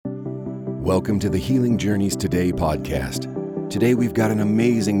Welcome to the Healing Journeys Today podcast. Today we've got an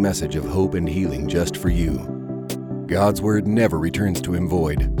amazing message of hope and healing just for you. God's word never returns to him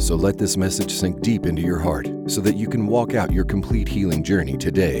void, so let this message sink deep into your heart so that you can walk out your complete healing journey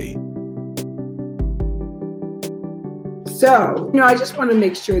today. So, I just want to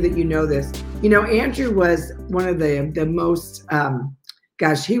make sure that you know this. Andrew was one of the most,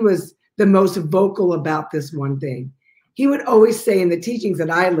 he was the most vocal about this one thing. He would always say in the teachings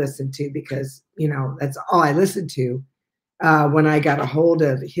that I listened to, because, that's all I listened to when I got a hold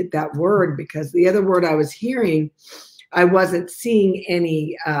of hit that word, because the other word I was hearing, I wasn't seeing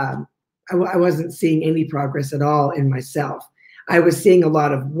any, I wasn't seeing any progress at all in myself. I was seeing a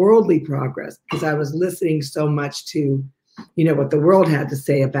lot of worldly progress because I was listening so much to, what the world had to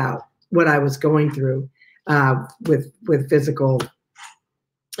say about what I was going through with physical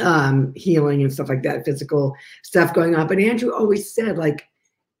healing and stuff like that, physical stuff going on. But Andrew always said,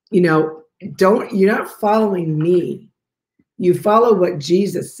 you're not following me. You follow what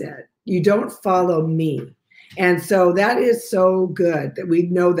Jesus said. You don't follow me. And so that is so good that we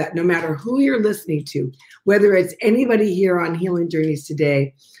know that no matter who you're listening to, whether it's anybody here on Healing Journeys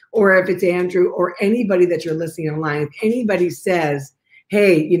Today, or if it's Andrew or anybody that you're listening online, if anybody says,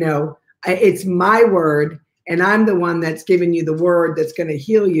 hey, it's my word, and I'm the one that's giving you the word that's going to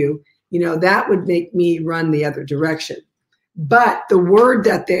heal you, that would make me run the other direction. But the word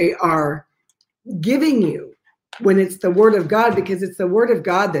that they are giving you, when it's the word of God, because it's the word of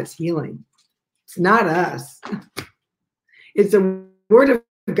God that's healing. It's not us. It's the word of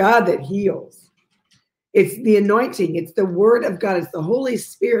God that heals. It's the anointing. It's the word of God. It's the Holy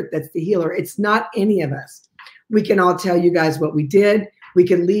Spirit that's the healer. It's not any of us. We can all tell you guys what we did. We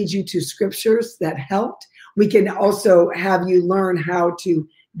can lead you to scriptures that helped. We can also have you learn how to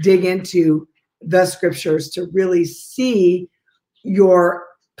dig into the scriptures to really see your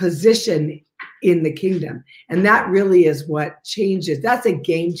position in the kingdom. And that really is what changes. That's a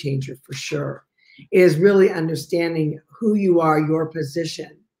game changer for sure, is really understanding who you are, your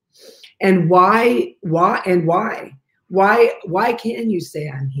position, and why can you say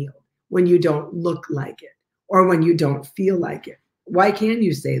I'm healed when you don't look like it or when you don't feel like it? Why can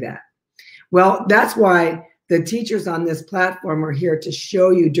you say that? Well, that's why the teachers on this platform are here to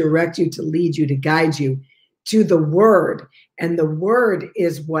show you, direct you, to lead you, to guide you to the word. And the word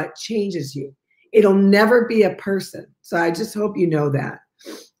is what changes you. It'll never be a person. So I just hope you know that.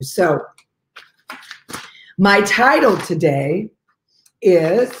 So my title today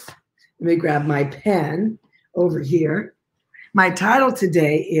is, let me grab my pen over here. My title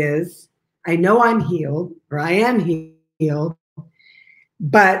today is, I know I'm healed, or I am healed,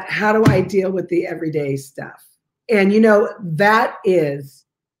 but how do I deal with the everyday stuff? And that is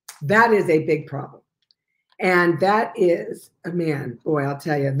a big problem. And that is, I'll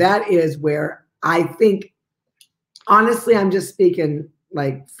tell you, that is where I think, honestly, I'm just speaking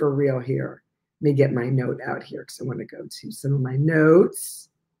for real here. Let me get my note out here because I want to go to some of my notes.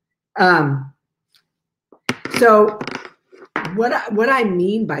 So what I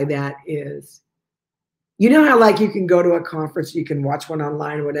mean by that is, how you can go to a conference, you can watch one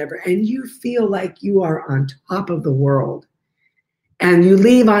online or whatever, and you feel like you are on top of the world. And you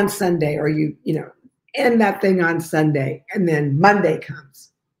leave on Sunday, or you end that thing on Sunday, and then Monday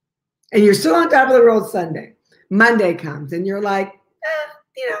comes. And you're still on top of the world Sunday. Monday comes, and you're like,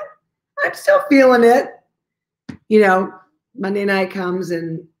 I'm still feeling it. Monday night comes,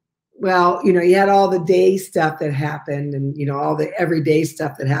 and you had all the day stuff that happened, and all the everyday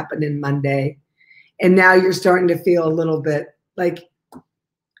stuff that happened in Monday. And now you're starting to feel a little bit like,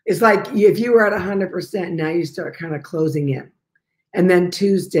 it's like if you were at 100%, now you start kind of closing in. And then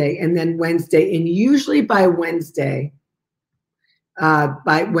Tuesday, and then Wednesday, and usually by Wednesday,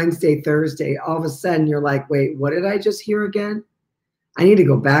 Thursday, all of a sudden you're like, wait, what did I just hear again? I need to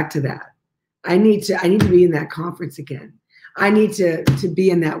go back to that. I need to be in that conference again. I need to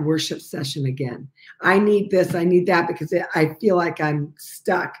be in that worship session again. I need this, I need that, because I feel like I'm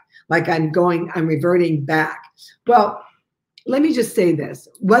stuck, like I'm reverting back. Well, let me just say this.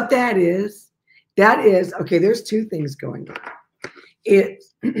 What that is, okay, there's two things going on.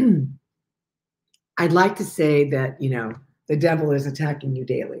 I'd like to say that, the devil is attacking you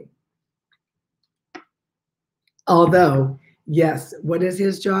daily. Although, yes, what is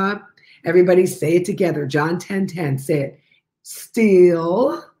his job? Everybody say it together. John 10:10, say it.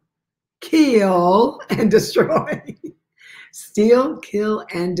 Steal, kill, and destroy. Steal, kill,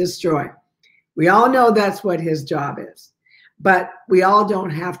 and destroy. We all know that's what his job is. But we all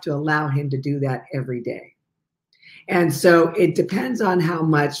don't have to allow him to do that every day. And so it depends on how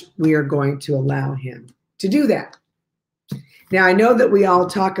much we are going to allow him to do that. Now, I know that we all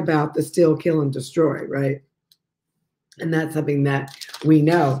talk about the steal, kill, and destroy, right? And that's something that we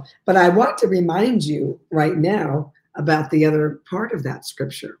know. But I want to remind you right now about the other part of that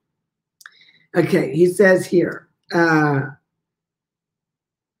scripture. Okay, he says here,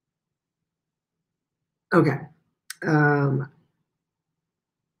 okay.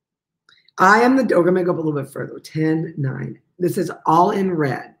 I am the door. We're going to go up a little bit further. 10:9. This is all in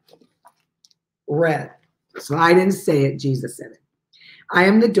red. Red. So I didn't say it. Jesus said it. I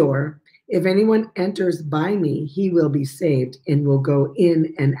am the door. If anyone enters by me, he will be saved and will go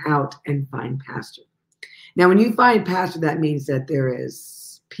in and out and find pasture. Now, when you find pasture, that means that there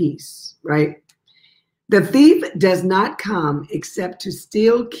is peace, right? The thief does not come except to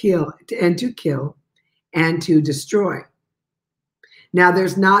steal, kill, and to destroy. Now,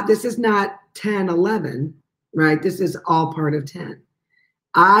 this is not 10:11, right? This is all part of 10.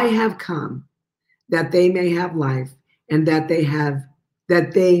 I have come that they may have life and that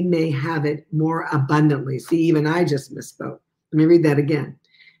they may have it more abundantly. See, even I just misspoke. Let me read that again.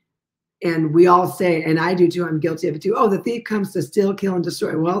 And we all say, and I do too, I'm guilty of it too. Oh, the thief comes to steal, kill, and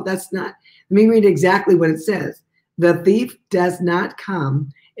destroy. Well, that's not, let me read exactly what it says. The thief does not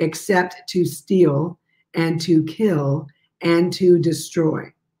come except to steal and to kill and to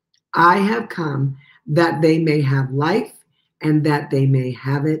destroy. I have come that they may have life and that they may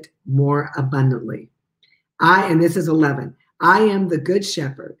have it more abundantly. And this is 11. I am the good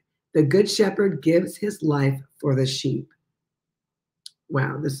shepherd. The good shepherd gives his life for the sheep.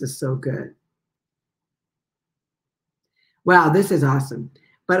 Wow, this is so good. Wow, this is awesome.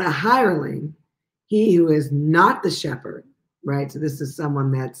 But a hireling, he who is not the shepherd, right? So this is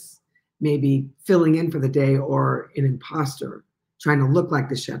someone that's maybe filling in for the day or an imposter, trying to look like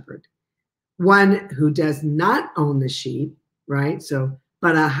the shepherd. One who does not own the sheep, right? So,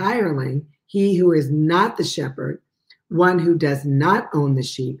 but a hireling, he who is not the shepherd, one who does not own the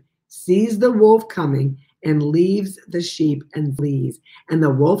sheep, sees the wolf coming and leaves the sheep and flees. And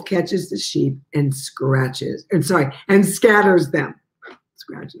the wolf catches the sheep and scatters them.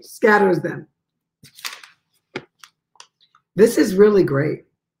 Scatters them. This is really great.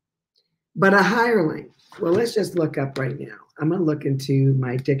 But a hireling, well, let's just look up right now. I'm going to look into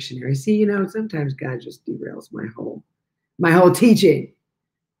my dictionary. See, sometimes God just derails my whole teaching.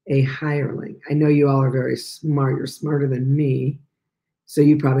 A hireling. I know you all are very smart. You're smarter than me. So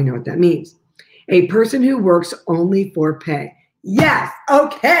you probably know what that means. A person who works only for pay. Yes.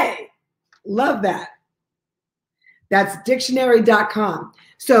 Okay. Love that. That's dictionary.com.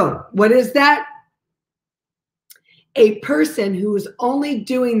 So what is that? A person who is only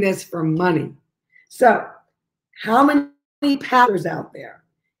doing this for money. So how many pastors out there?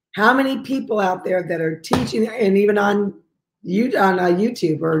 How many people out there that are teaching, and even on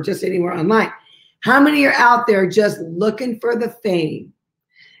YouTube or just anywhere online? How many are out there just looking for the fame,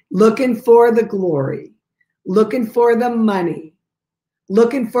 looking for the glory, looking for the money,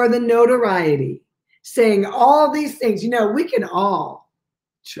 looking for the notoriety, saying all these things? We can all,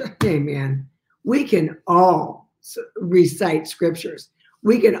 hey man, we can all recite scriptures.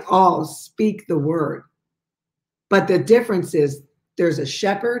 We can all speak the word. But the difference is there's a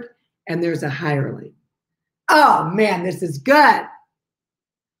shepherd and there's a hireling. Oh man, this is good.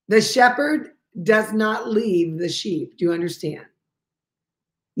 The shepherd does not leave the sheep. Do you understand?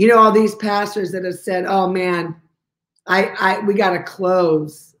 All these pastors that have said, oh man, we got to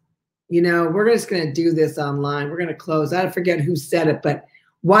close. We're just going to do this online. We're going to close. I forget who said it, but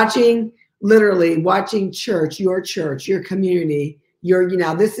literally watching church, your community,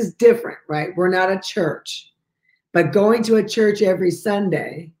 this is different, right? We're not a church, but going to a church every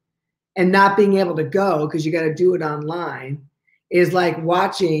Sunday and not being able to go because you got to do it online is like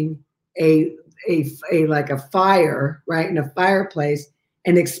watching a fire, right, in a fireplace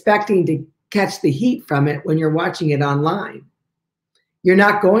and expecting to catch the heat from it when you're watching it online. You're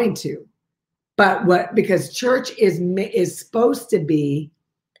not going to. But because church is supposed to be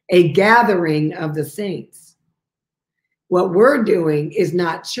a gathering of the saints. What we're doing is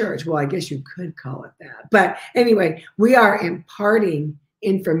not church. Well, I guess you could call it that. But anyway, we are imparting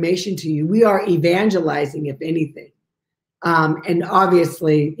information to you. We are evangelizing, if anything. And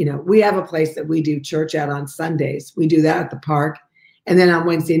obviously, we have a place that we do church at on Sundays. We do that at the park. And then on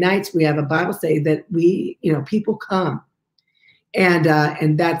Wednesday nights, we have a Bible study that people come. And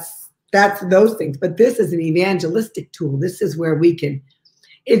that's those things. But this is an evangelistic tool. This is where we can,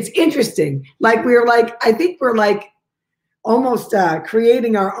 it's interesting. I think we're almost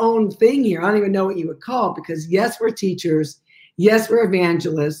creating our own thing here. I don't even know what you would call it, because yes, we're teachers. Yes, we're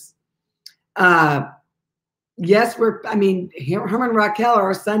evangelists. Yes, Herman and Raquel are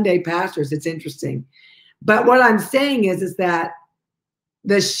our Sunday pastors. It's interesting. But what I'm saying is that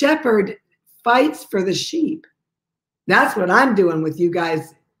the shepherd fights for the sheep. That's what I'm doing with you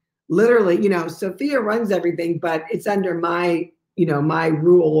guys. Literally, Sophia runs everything, but it's under my, my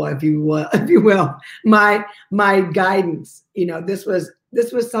rule, if you will, my guidance. This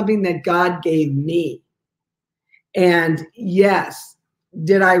was something that God gave me. And yes,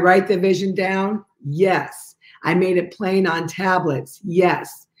 did I write the vision down? Yes. I made it plain on tablets.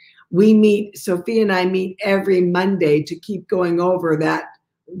 Yes. Sophia and I meet every Monday to keep going over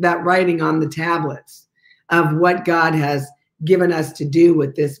that writing on the tablets of what God has given us to do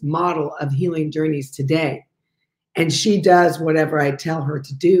with this model of healing journeys today. And she does whatever I tell her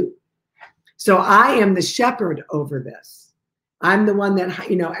to do. So I am the shepherd over this. I'm the one that,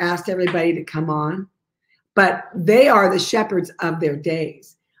 asked everybody to come on, but they are the shepherds of their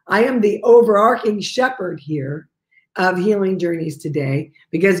days. I am the overarching shepherd here of healing journeys today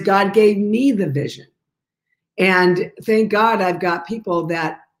because God gave me the vision. And thank God I've got people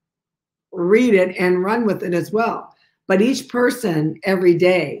that read it and run with it as well. But each person every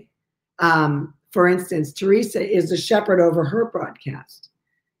day, for instance, Teresa is the shepherd over her broadcast.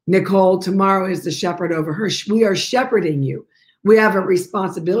 Nicole tomorrow is the shepherd over her. We are shepherding you. We have a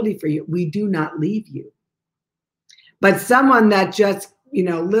responsibility for you. We do not leave you. But someone that just,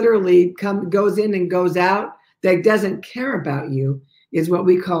 literally goes in and goes out, that doesn't care about you, is what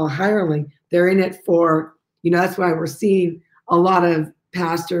we call a hireling. They're in it for, that's why we're seeing a lot of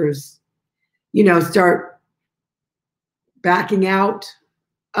pastors, start backing out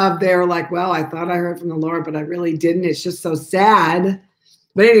of their well, I thought I heard from the Lord, but I really didn't. It's just so sad.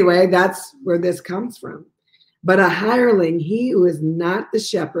 But anyway, that's where this comes from. But a hireling, he who is not the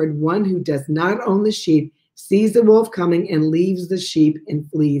shepherd, one who does not own the sheep, sees the wolf coming and leaves the sheep and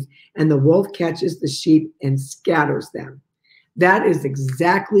flees, and the wolf catches the sheep and scatters them. That is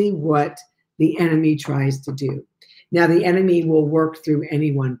exactly what the enemy tries to do. Now, the enemy will work through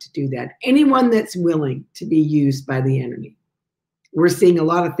anyone to do that. Anyone that's willing to be used by the enemy. We're seeing a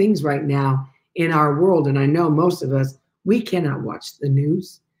lot of things right now in our world, and I know most of us, we cannot watch the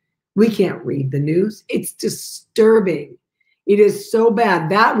news. We can't read the news. It's disturbing. It is so bad.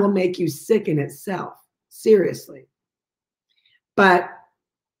 That will make you sick in itself. Seriously. But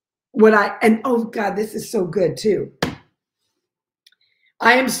oh God, this is so good too.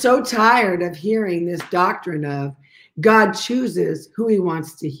 I am so tired of hearing this doctrine of God chooses who he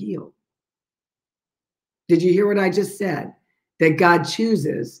wants to heal. Did you hear what I just said? That God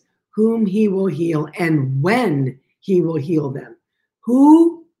chooses whom he will heal and when he will heal them.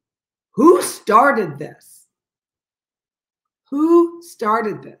 Who started this? Who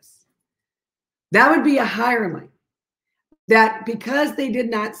started this? That would be a hireling. That because they did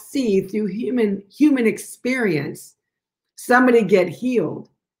not see through human experience somebody get healed,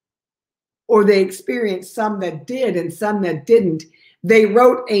 or they experienced some that did and some that didn't, they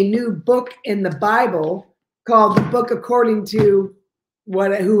wrote a new book in the Bible called the Book According to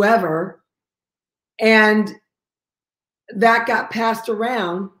whoever, and that got passed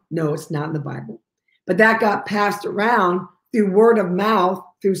around. No, it's not in the Bible, but that got passed around through word of mouth,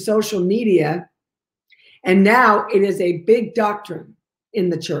 through social media, and now it is a big doctrine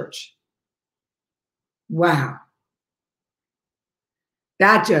in the church. Wow.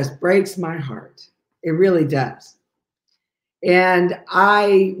 That just breaks my heart. It really does. And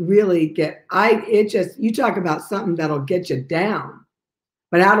I really you talk about something that'll get you down.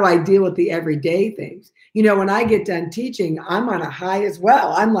 But how do I deal with the everyday things? When I get done teaching, I'm on a high as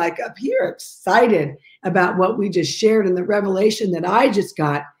well. I'm like up here excited about what we just shared and the revelation that I just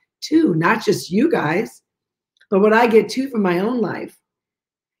got too, not just you guys, but what I get too from my own life.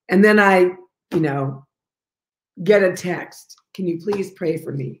 And then I, get a text. Can you please pray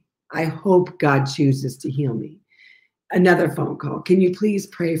for me? I hope God chooses to heal me. Another phone call. Can you please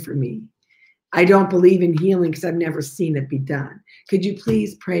pray for me? I don't believe in healing because I've never seen it be done. Could you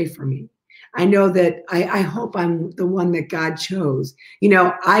please pray for me? I know that I hope I'm the one that God chose.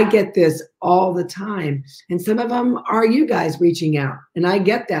 I get this all the time. And some of them are you guys reaching out. And I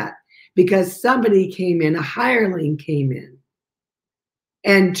get that because somebody came in, a hireling came in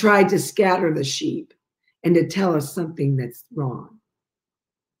and tried to scatter the sheep and to tell us something that's wrong.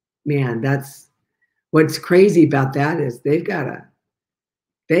 Man, that's what's crazy about that is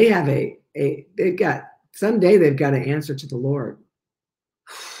someday they've got to answer to the Lord.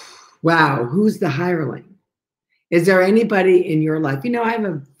 Wow, who's the hireling? Is there anybody in your life? I have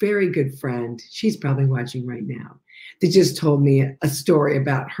a very good friend. She's probably watching right now. That just told me a story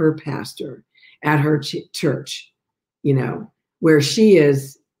about her pastor at her church, where she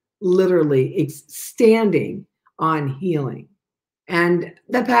is literally standing on healing. And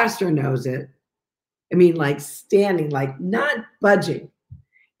the pastor knows it. I mean, like standing, like not budging.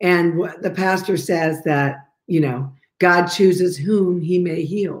 And what the pastor says that, God chooses whom he may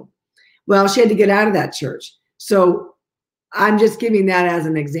heal. Well, she had to get out of that church. So I'm just giving that as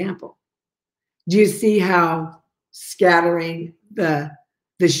an example. Do you see how scattering the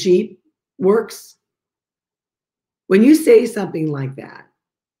sheep works? When you say something like that,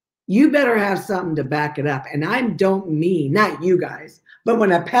 you better have something to back it up. And I don't mean, not you guys, but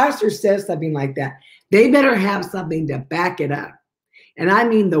when a pastor says something like that, they better have something to back it up. And I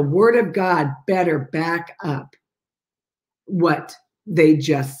mean, the word of God better back up what they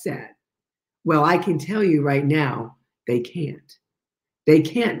just said. Well, I can tell you right now, they can't. They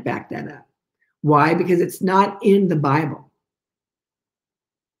can't back that up. Why? Because it's not in the Bible.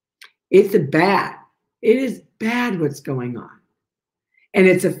 It's bad. It is bad what's going on. And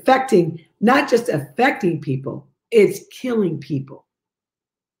it's not just affecting people, it's killing people.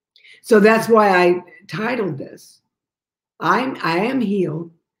 So that's why I titled this, I am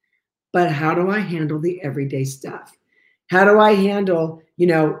healed, but how do I handle the everyday stuff? How do I handle,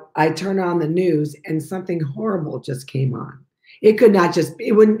 I turn on the news and something horrible just came on. It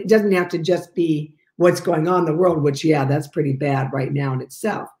doesn't have to just be what's going on in the world, which, yeah, that's pretty bad right now in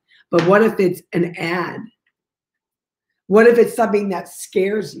itself. But what if it's an ad? What if it's something that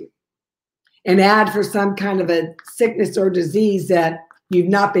scares you? An ad for some kind of a sickness or disease that you've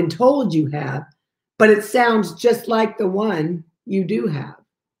not been told you have, but it sounds just like the one you do have.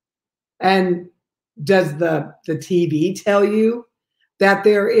 And does the TV tell you that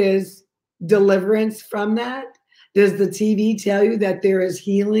there is deliverance from that? Does the TV tell you that there is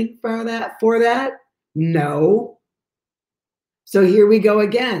healing for that? No. So here we go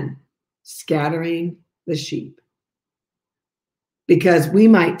again, scattering the sheep. Because we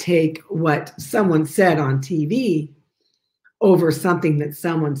might take what someone said on TV over something that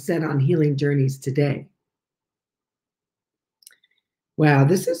someone said on Healing Journeys today. Wow,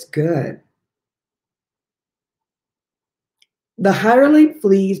 this is good. The hireling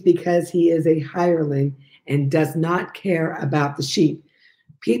flees because he is a hireling and does not care about the sheep.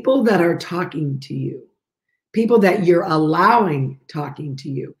 People that are talking to you, people that you're allowing talking to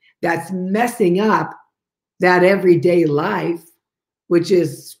you, that's messing up that everyday life, which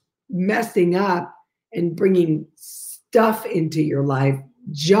is messing up and bringing stuff into your life,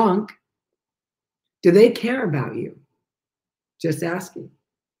 junk. Do they care about you? Just asking.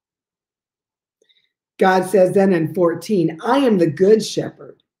 God says then in 14, I am the good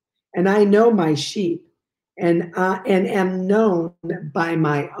shepherd, and I know my sheep, and am known by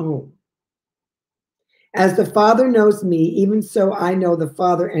my own. As the Father knows me, even so I know the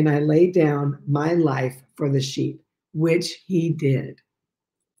Father, and I lay down my life for the sheep, which he did.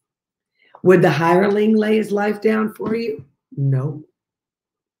 Would the hireling lay his life down for you? No.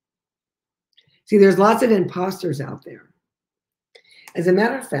 See, there's lots of imposters out there. As a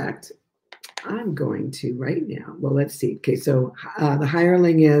matter of fact, I'm going to right now. Well, let's see. Okay, so the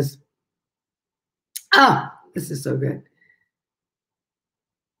hireling is, this is so good.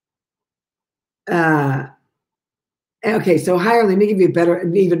 Okay, so hireling, let me give you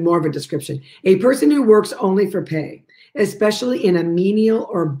even more of a description. A person who works only for pay, especially in a menial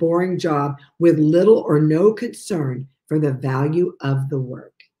or boring job with little or no concern for the value of the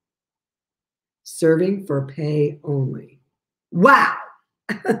work. Serving for pay only. Wow,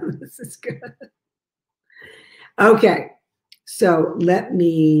 this is good. Okay, so let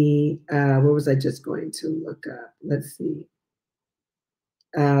me, what was I just going to look up? Let's see.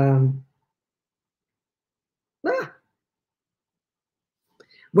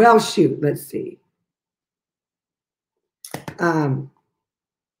 Well, shoot, let's see.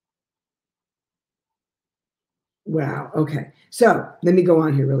 Wow, okay. So let me go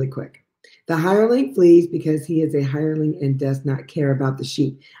on here really quick. The hireling flees because he is a hireling and does not care about the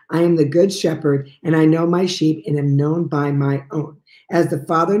sheep. I am the good shepherd, and I know my sheep and am known by my own. As the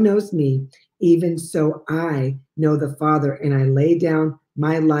Father knows me, even so I know the Father, and I lay down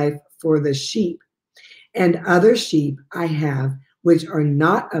my life for the sheep. And other sheep I have, which are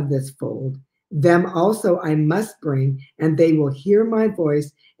not of this fold, them also I must bring, and they will hear my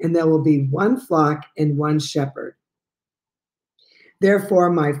voice, and there will be one flock and one shepherd. Therefore,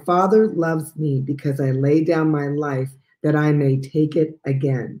 my Father loves me because I lay down my life that I may take it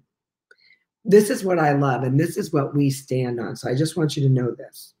again. This is what I love, and this is what we stand on. So I just want you to know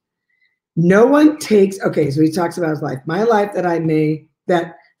this. No one takes, okay, so he talks about his life. My life that I may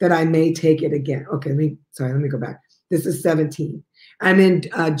take it again. Okay, let me go back. This is 17. I'm in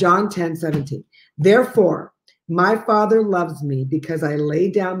John 10:17. Therefore, my Father loves me because I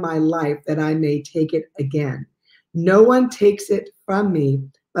lay down my life that I may take it again. No one takes it from me,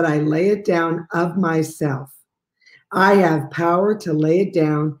 but I lay it down of myself. I have power to lay it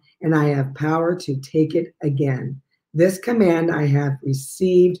down, and I have power to take it again. This command I have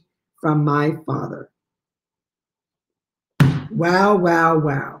received from my Father. Wow, wow,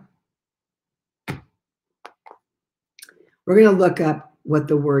 wow. We're going to look up what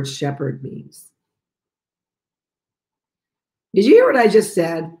the word shepherd means. Did you hear what I just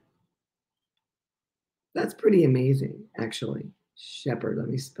said? That's pretty amazing, actually. Shepherd, let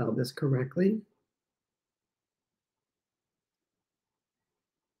me spell this correctly.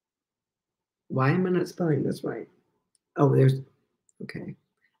 Why am I not spelling this right? Oh, okay.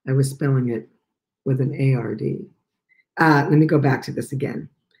 I was spelling it with an A-R-D. Let me go back to this again.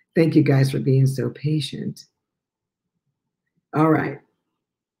 Thank you guys for being so patient. All right.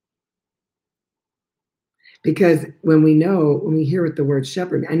 Because when we hear what the word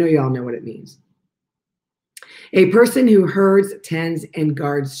shepherd, I know you all know what it means. A person who herds, tends, and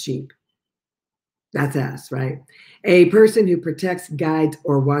guards sheep. That's us, right? A person who protects, guides,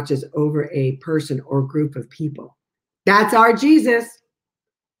 or watches over a person or group of people. That's our Jesus.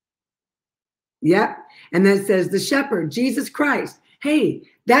 Yep. And then it says the shepherd, Jesus Christ. Hey,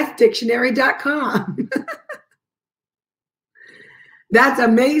 that's dictionary.com. That's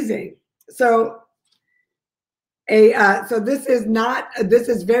amazing. So this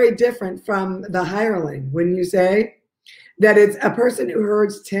is very different from the hireling. When you say that it's a person who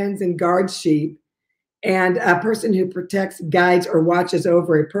herds, tends, and guards sheep, and a person who protects, guides, or watches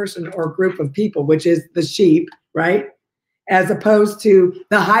over a person or group of people, which is the sheep, right? As opposed to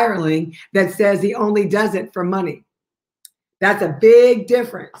the hireling that says he only does it for money. That's a big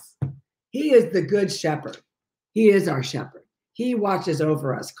difference. He is the good shepherd. He is our shepherd. He watches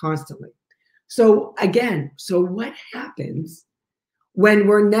over us constantly. So again, what happens when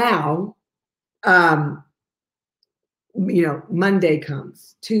we're now, Monday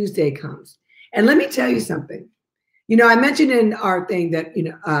comes, Tuesday comes. And let me tell you something. I mentioned in our thing that,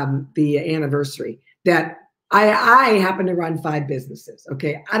 the anniversary, that I happen to run 5 businesses.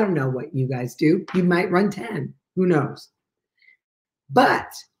 Okay. I don't know what you guys do. You might run 10. Who knows?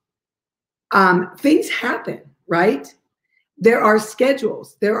 But things happen, right? There are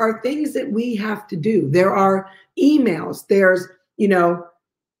schedules. There are things that we have to do. There are emails. There's,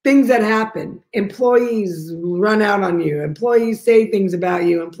 things that happen. Employees run out on you. Employees say things about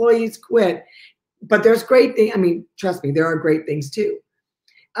you. Employees quit. But there's great things. I mean, trust me, there are great things too.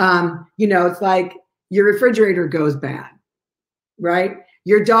 It's like your refrigerator goes bad, right?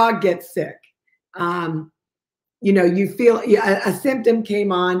 Your dog gets sick. You feel a symptom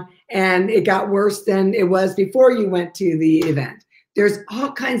came on and it got worse than it was before you went to the event. There's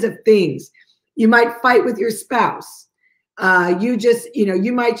all kinds of things. You might fight with your spouse.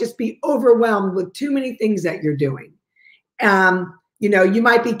 You might just be overwhelmed with too many things that you're doing. You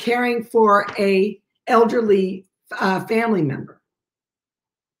might be caring for a elderly family member.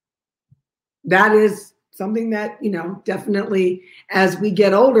 That is something that, definitely as we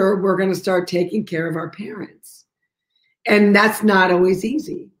get older, we're going to start taking care of our parents. And that's not always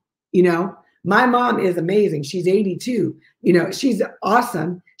easy. My mom is amazing. She's 82. She's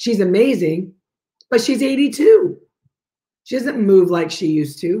awesome. She's amazing, but she's 82. She doesn't move like she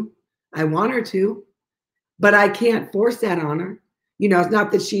used to. I want her to, but I can't force that on her. It's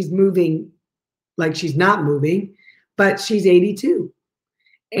not that she's moving like she's not moving, but she's 82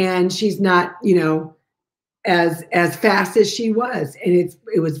 and she's not, as fast as she was. And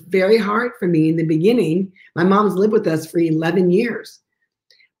it was very hard for me in the beginning. My mom's lived with us for 11 years,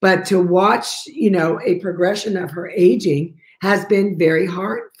 but to watch, a progression of her aging has been very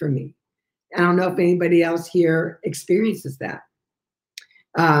hard for me. I don't know if anybody else here experiences that,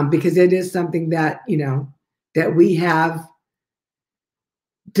 because it is something that, that we have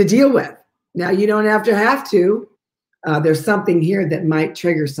to deal with. Now, you don't have to. There's something here that might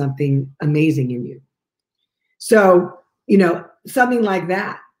trigger something amazing in you. So, something like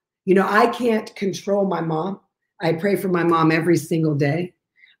that. I can't control my mom. I pray for my mom every single day.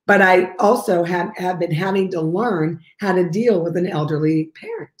 But I also have been having to learn how to deal with an elderly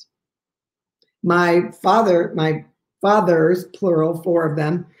parent. My fathers, plural, 4 of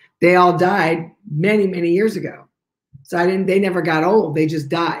them, they all died many, many years ago. So they never got old. They just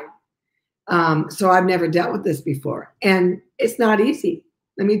died. So I've never dealt with this before. And it's not easy.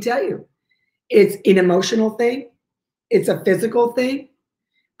 Let me tell you, it's an emotional thing. It's a physical thing.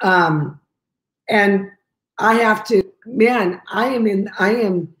 And I have to, I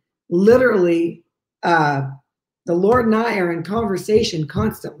am literally, the Lord and I are in conversation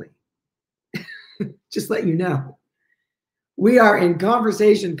constantly. Just let you know. We are in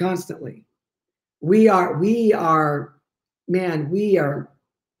conversation constantly. We are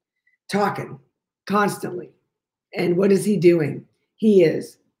talking constantly. And what is he doing? He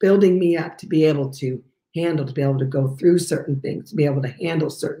is building me up to be able to handle, to be able to go through certain things, to be able to handle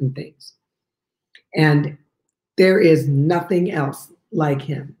certain things. And there is nothing else like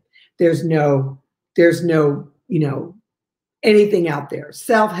him. There's no, anything out there.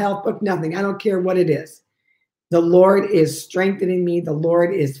 Self-help book, nothing. I don't care what it is. The Lord is strengthening me. The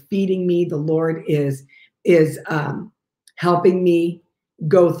Lord is feeding me. The Lord is helping me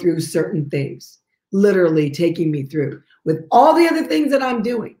go through certain things, literally taking me through with all the other things that I'm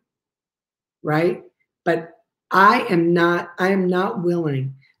doing, right? But I am not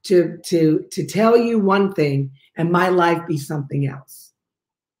willing to tell you one thing and my life be something else.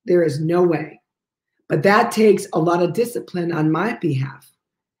 There is no way. But that takes a lot of discipline on my behalf,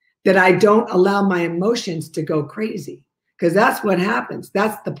 that I don't allow my emotions to go crazy, because that's what happens.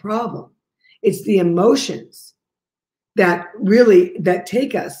 That's the problem. It's the emotions that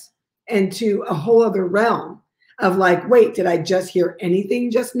take us into a whole other realm of like, wait, did I just hear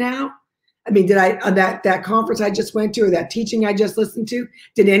anything just now? I mean, did I, that conference I just went to, or that teaching I just listened to,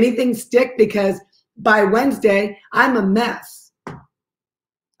 did anything stick? Because by Wednesday, I'm a mess.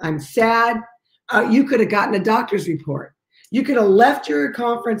 I'm sad. You could have gotten a doctor's report. You could have left your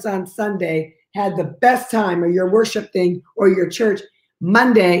conference on Sunday, had the best time, or your worship thing, or your church.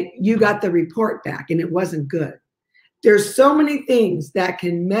 Monday, you got the report back and it wasn't good. There's so many things that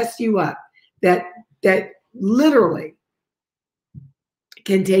can mess you up that literally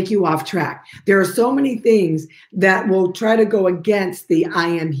can take you off track. There are so many things that will try to go against the I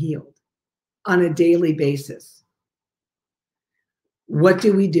am healed on a daily basis. What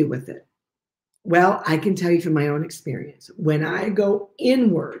do we do with it? Well, I can tell you from my own experience, when I go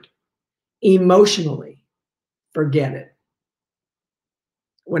inward emotionally, forget it.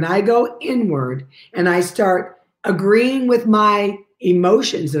 When I go inward and I start agreeing with my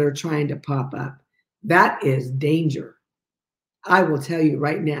emotions that are trying to pop up, that is danger. I will tell you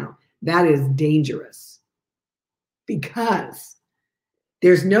right now, that is dangerous, because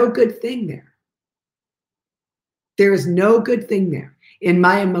there's no good thing there. There is no good thing there in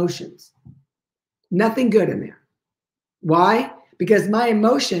my emotions. Nothing good in there. Why? Because my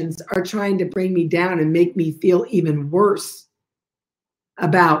emotions are trying to bring me down and make me feel even worse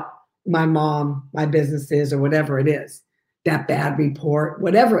about my mom, my businesses, or whatever it is, that bad report,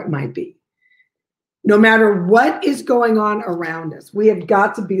 whatever it might be. No matter what is going on around us, we have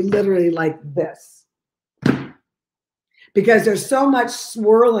got to be literally like this, because there's so much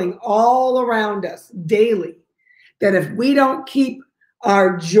swirling all around us daily that if we don't keep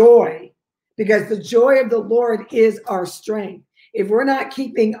our joy, because the joy of the Lord is our strength, if we're not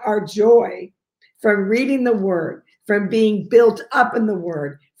keeping our joy from reading the word, from being built up in the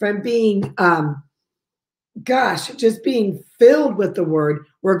word, from being, just being filled with the word,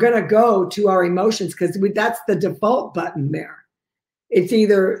 we're going to go to our emotions, because that's the default button there. It's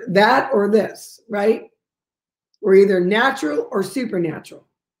either that or this, right? We're either natural or supernatural.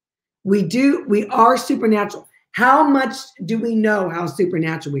 We are supernatural. How much do we know how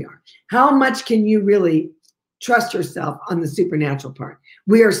supernatural we are? How much can you really trust yourself on the supernatural part?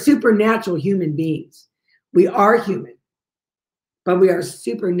 We are supernatural human beings. We are human, but we are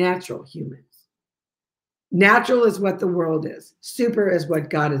supernatural humans. Natural is what the world is. Super is what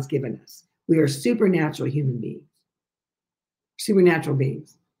God has given us. We are supernatural human beings. Supernatural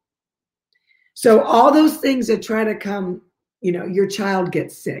beings. So all those things that try to come, your child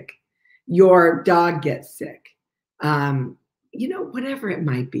gets sick, your dog gets sick, whatever it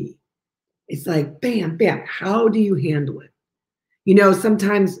might be. It's like, bam, bam. How do you handle it?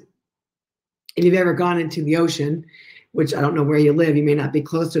 Sometimes, if you've ever gone into the ocean, which I don't know where you live, you may not be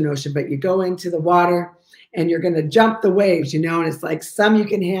close to an ocean, but you go into the water and you're going to jump the waves, and it's like some you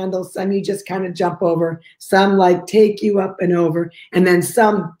can handle, some you just kind of jump over, some like take you up and over, and then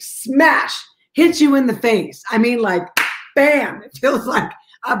some smash, hit you in the face. I mean, like, bam, it feels like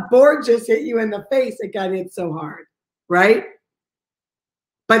a board just hit you in the face. It got hit so hard, right?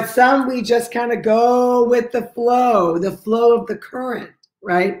 But some we just kind of go with the flow of the current,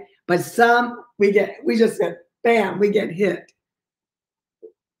 right? But some we just get, bam, we get hit.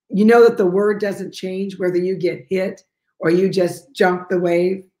 You know that the word doesn't change whether you get hit or you just jump the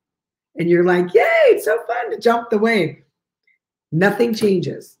wave, and you're like, yay, it's so fun to jump the wave. Nothing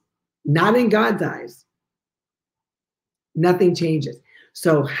changes. Not in God's eyes. Nothing changes.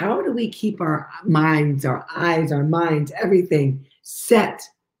 So how do we keep our minds, our eyes, our minds, everything set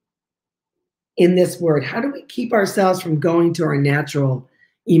in this word? How do we keep ourselves from going to our natural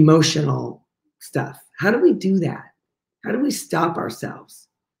emotional stuff? How do we do that? How do we stop ourselves?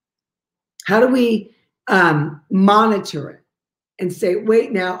 How do we monitor it and say,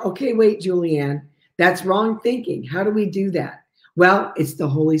 wait now, okay, wait, Julieann, that's wrong thinking. How do we do that? Well, it's the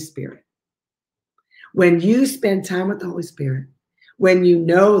Holy Spirit. When you spend time with the Holy Spirit, when you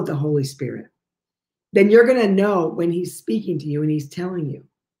know the Holy Spirit, then you're going to know when he's speaking to you and he's telling you,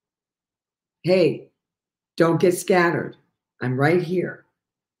 hey, don't get scattered. I'm right here.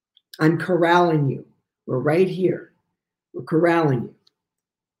 I'm corralling you. We're right here. We're corralling you.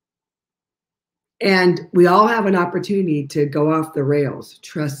 And we all have an opportunity to go off the rails.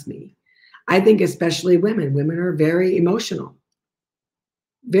 Trust me. I think especially women. Women are very emotional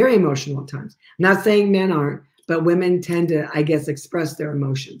at times. I'm not saying men aren't, but women tend to, I guess, express their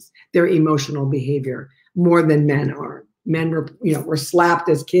emotions, their emotional behavior more than men are. Men were slapped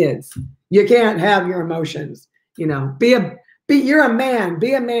as kids. You can't have your emotions. You're a man.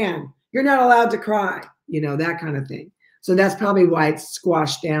 Be a man. You're not allowed to cry. That kind of thing. So that's probably why it's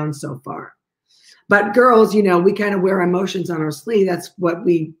squashed down so far. But girls, we kind of wear emotions on our sleeve. That's what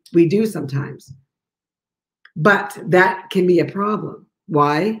we do sometimes. But that can be a problem.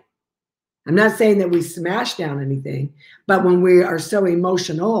 Why? I'm not saying that we smash down anything, but when we are so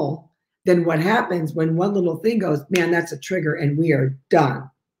emotional, then what happens when one little thing goes, man, that's a trigger, and we are done.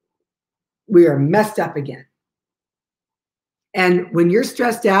 We are messed up again. And when you're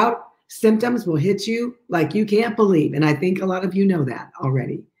stressed out, symptoms will hit you like you can't believe. And I think a lot of you know that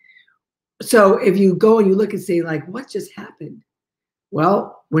already. So if you go and you look and say, like, what just happened?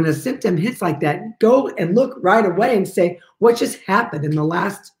 Well, when a symptom hits like that, go and look right away and say, what just happened in the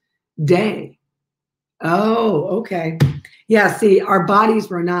last day? Oh, okay. Yeah, see, our bodies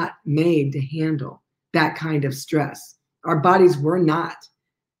were not made to handle that kind of stress. Our bodies were not.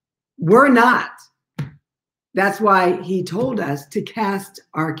 We're not. That's why he told us to cast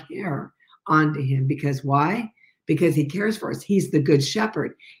our care onto him. Because why? Because he cares for us. He's the good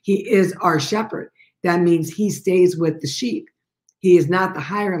shepherd. He is our shepherd. That means he stays with the sheep. He is not the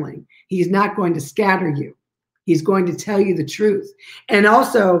hireling. He's not going to scatter you. He's going to tell you the truth. And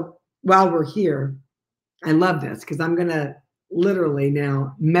also, while we're here, I love this because I'm going to literally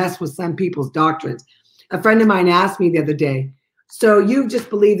now mess with some people's doctrines. A friend of mine asked me the other day, so you just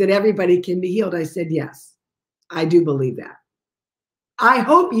believe that everybody can be healed? I said, yes, I do believe that. I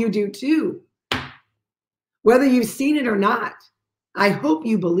hope you do too. Whether you've seen it or not, I hope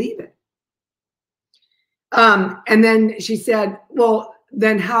you believe it. And then she said, well,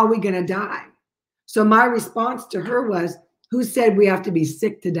 then how are we going to die? So my response to her was, who said we have to be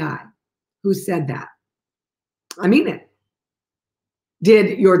sick to die? Who said that? I mean it.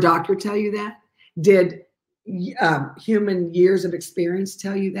 Did your doctor tell you that? Did human years of experience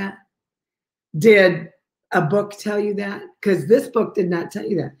tell you that? Did a book tell you that? Because this book did not tell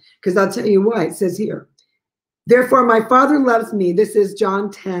you that. Because I'll tell you why. It says here, therefore my Father loves me. This is John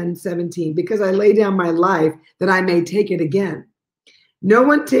 10:17, because I lay down my life that I may take it again. No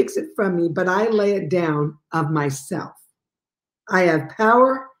one takes it from me, but I lay it down of myself. I have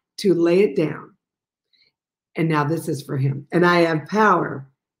power to lay it down. And now this is for him. And I have power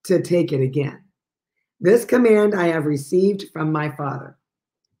to take it again. This command I have received from my Father.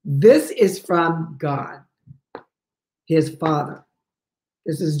 This is from God, his Father.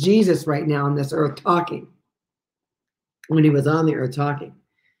 This is Jesus right now on this earth talking. When he was on the earth talking.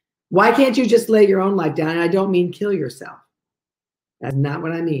 Why can't you just lay your own life down? And I don't mean kill yourself. That's not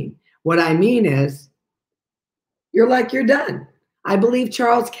what I mean. What I mean is you're done. I believe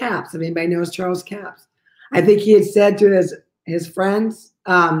Charles Capps, if anybody knows Charles Capps, I think he had said to his friends,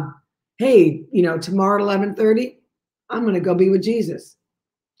 hey, tomorrow at 11:30, I'm going to go be with Jesus.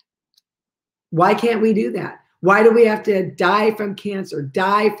 Why can't we do that? Why do we have to die from cancer,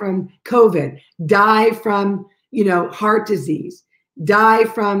 die from COVID, die from, heart disease, die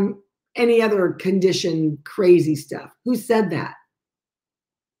from any other condition, crazy stuff? Who said that?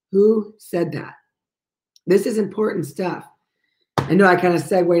 Who said that? This is important stuff. I know I kind of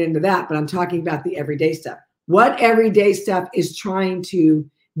segued into that, but I'm talking about the everyday stuff. What everyday stuff is trying to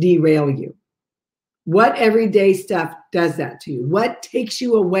derail you? What everyday stuff does that to you? What takes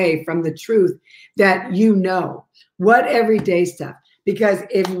you away from the truth that you know? What everyday stuff? Because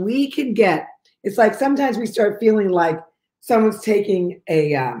if we can it's like sometimes we start feeling like someone's taking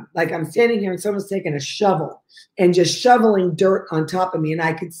like I'm standing here and someone's taking a shovel and just shoveling dirt on top of me, and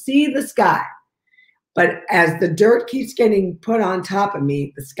I could see the sky. But as the dirt keeps getting put on top of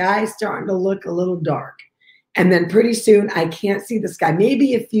me, the sky's starting to look a little dark. And then pretty soon I can't see the sky.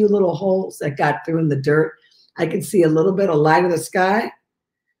 Maybe a few little holes that got through in the dirt. I can see a little bit of light of the sky,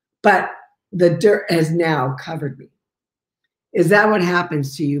 but the dirt has now covered me. Is that what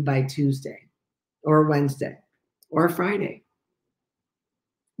happens to you by Tuesday or Wednesday or Friday?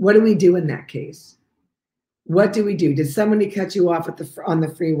 What do we do in that case? What do we do? Did somebody cut you off on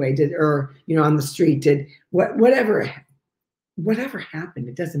the freeway? Or on the street? Whatever happened?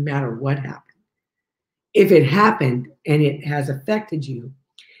 It doesn't matter what happened. If it happened and it has affected you,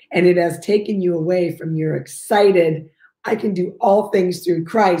 and it has taken you away from your excited, I can do all things through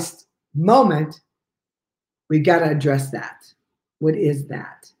Christ moment, we got to address that. What is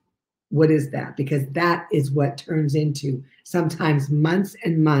that? What is that? Because that is what turns into sometimes months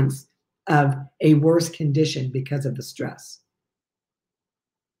and months of a worse condition because of the stress.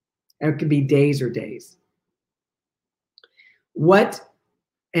 It could be days or days. What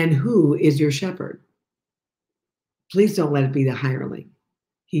and who is your shepherd? Please don't let it be the hireling.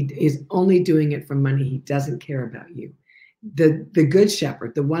 He is only doing it for money. He doesn't care about you. The good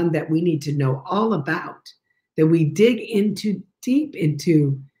shepherd, the one that we need to know all about, that we dig deep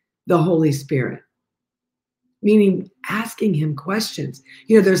into the Holy Spirit, meaning asking him questions.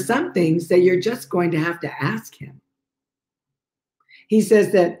 There's some things that you're just going to have to ask him. He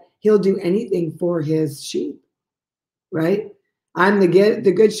says that he'll do anything for his sheep, right? I'm the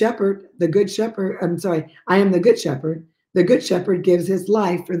good shepherd. I am the good shepherd. The good shepherd gives his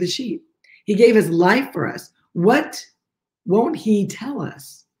life for the sheep. He gave his life for us. What won't he tell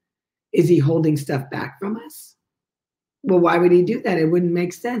us? Is he holding stuff back from us? Well, why would he do that? It wouldn't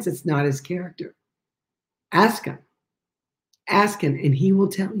make sense. It's not his character. Ask him. Ask him, and he will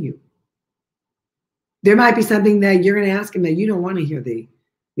tell you. There might be something that you're going to ask him that you don't want to hear the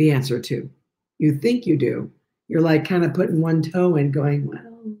answer to. You think you do. You're like kind of putting one toe in going, well.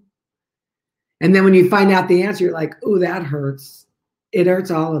 And then when you find out the answer, you're like, oh, that hurts. It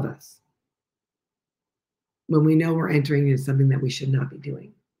hurts all of us. When we know we're entering into something that we should not be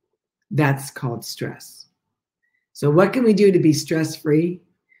doing. That's called stress. So what can we do to be stress-free?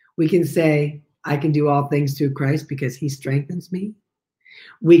 We can say, I can do all things through Christ because he strengthens me.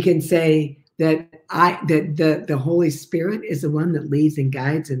 We can say that the Holy Spirit is the one that leads and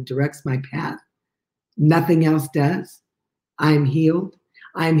guides and directs my path. Nothing else does. I'm healed.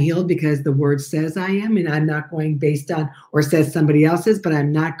 I'm healed because the word says I am, and I'm not going based on, or says somebody else's, but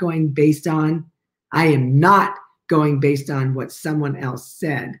I'm not going based on, I am not going based on what someone else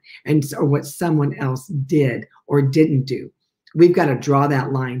said or what someone else did or didn't do. We've got to draw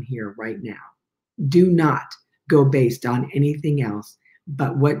that line here right now. Do not go based on anything else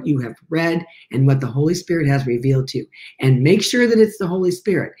but what you have read and what the Holy Spirit has revealed to you. And make sure that it's the Holy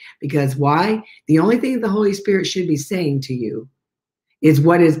Spirit. Because why? The only thing the Holy Spirit should be saying to you is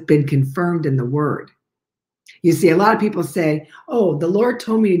what has been confirmed in the Word. You see, a lot of people say, oh, the Lord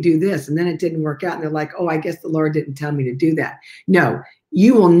told me to do this, and then it didn't work out. And they're like, oh, I guess the Lord didn't tell me to do that. No,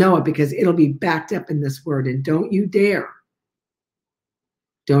 you will know it because it'll be backed up in this Word. And don't you dare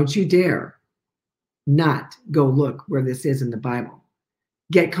not go look where this is in the Bible.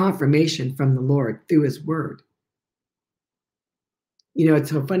 Get confirmation from the Lord through his Word. It's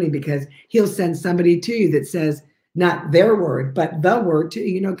so funny because he'll send somebody to you that says, not their word, but the word to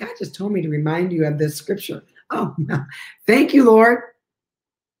you. God just told me to remind you of this scripture. Oh, no. Thank you, Lord.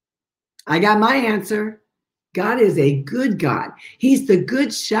 I got my answer. God is a good God. He's the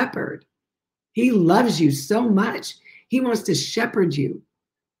good shepherd. He loves you so much. He wants to shepherd you,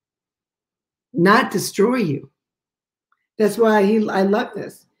 not destroy you. That's why I love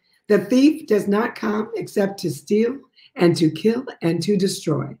this. The thief does not come except to steal and to kill and to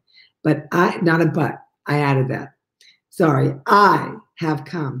destroy. I added that. Sorry, I have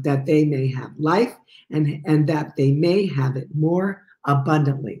come that they may have life and that they may have it more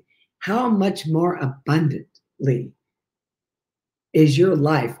abundantly. How much more abundantly is your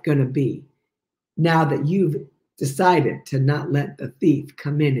life going to be now that you've decided to not let the thief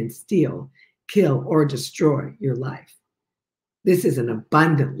come in and steal, kill, or destroy your life? This is an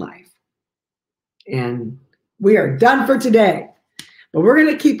abundant life. And we are done for today. But we're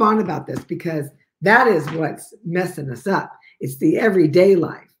going to keep on about this because that is what's messing us up. It's the everyday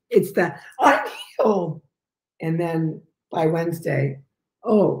life. It's the I'm healed. And then by Wednesday,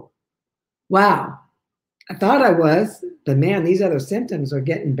 oh, wow. I thought I was, but man, these other symptoms are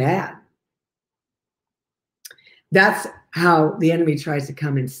getting bad. That's how the enemy tries to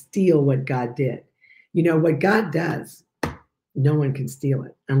come and steal what God did. What God does, no one can steal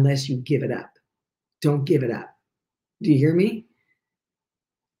it unless you give it up. Don't give it up. Do you hear me?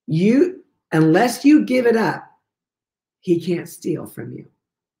 Unless you give it up, he can't steal from you.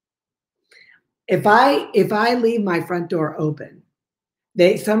 If I leave my front door open,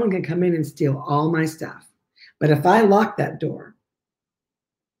 someone can come in and steal all my stuff. But if I lock that door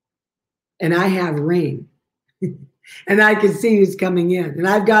and I have ring and I can see who's coming in and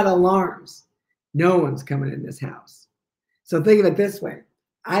I've got alarms, no one's coming in this house. So think of it this way.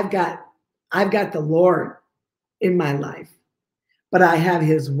 I've got the Lord in my life, but I have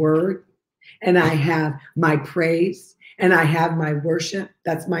his word, and I have my praise, and I have my worship.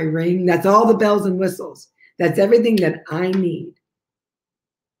 That's my ring. That's all the bells and whistles. That's everything that I need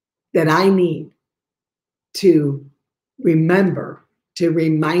to remember, to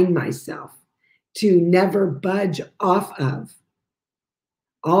remind myself, to never budge off of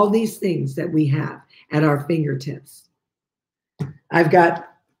all these things that we have at our fingertips. I've got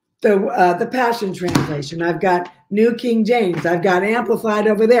the Passion Translation. I've got New King James. I've got Amplified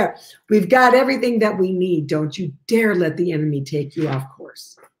over there. We've got everything that we need. Don't you dare let the enemy take you off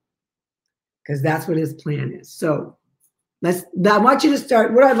course, because that's what his plan is. So I want you to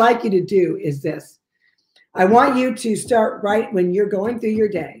start. What I'd like you to do is this. I want you to start right when you're going through your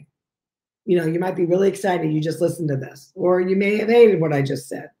day. You know, you might be really excited. You just listened to this, or you may have hated what I just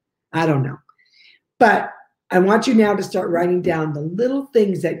said. I don't know. But I want you now to start writing down the little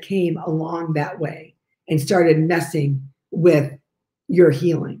things that came along that way and started messing with your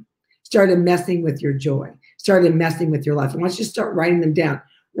healing, started messing with your joy, started messing with your life. I want you to start writing them down.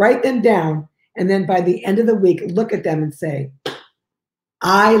 Write them down, and then by the end of the week, look at them and say,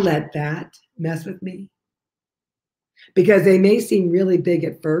 I let that mess with me. Because they may seem really big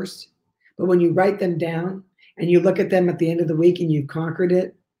at first, but when you write them down and you look at them at the end of the week and you've conquered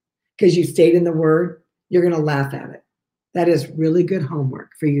it because you stayed in the word, you're going to laugh at it. That is really good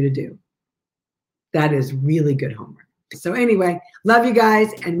homework for you to do. That is really good homework. So anyway, love you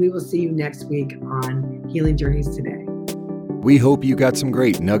guys, and we will see you next week on Healing Journeys Today. We hope you got some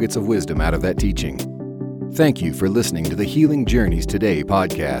great nuggets of wisdom out of that teaching. Thank you for listening to the Healing Journeys Today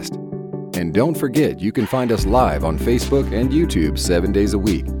podcast. And don't forget, you can find us live on Facebook and YouTube 7 days a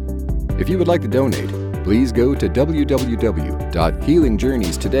week. If you would like to donate, please go to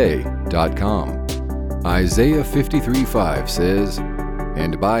www.healingjourneystoday.com. Isaiah 53:5 says,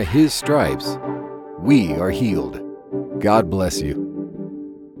 "And by his stripes we are healed." God bless you.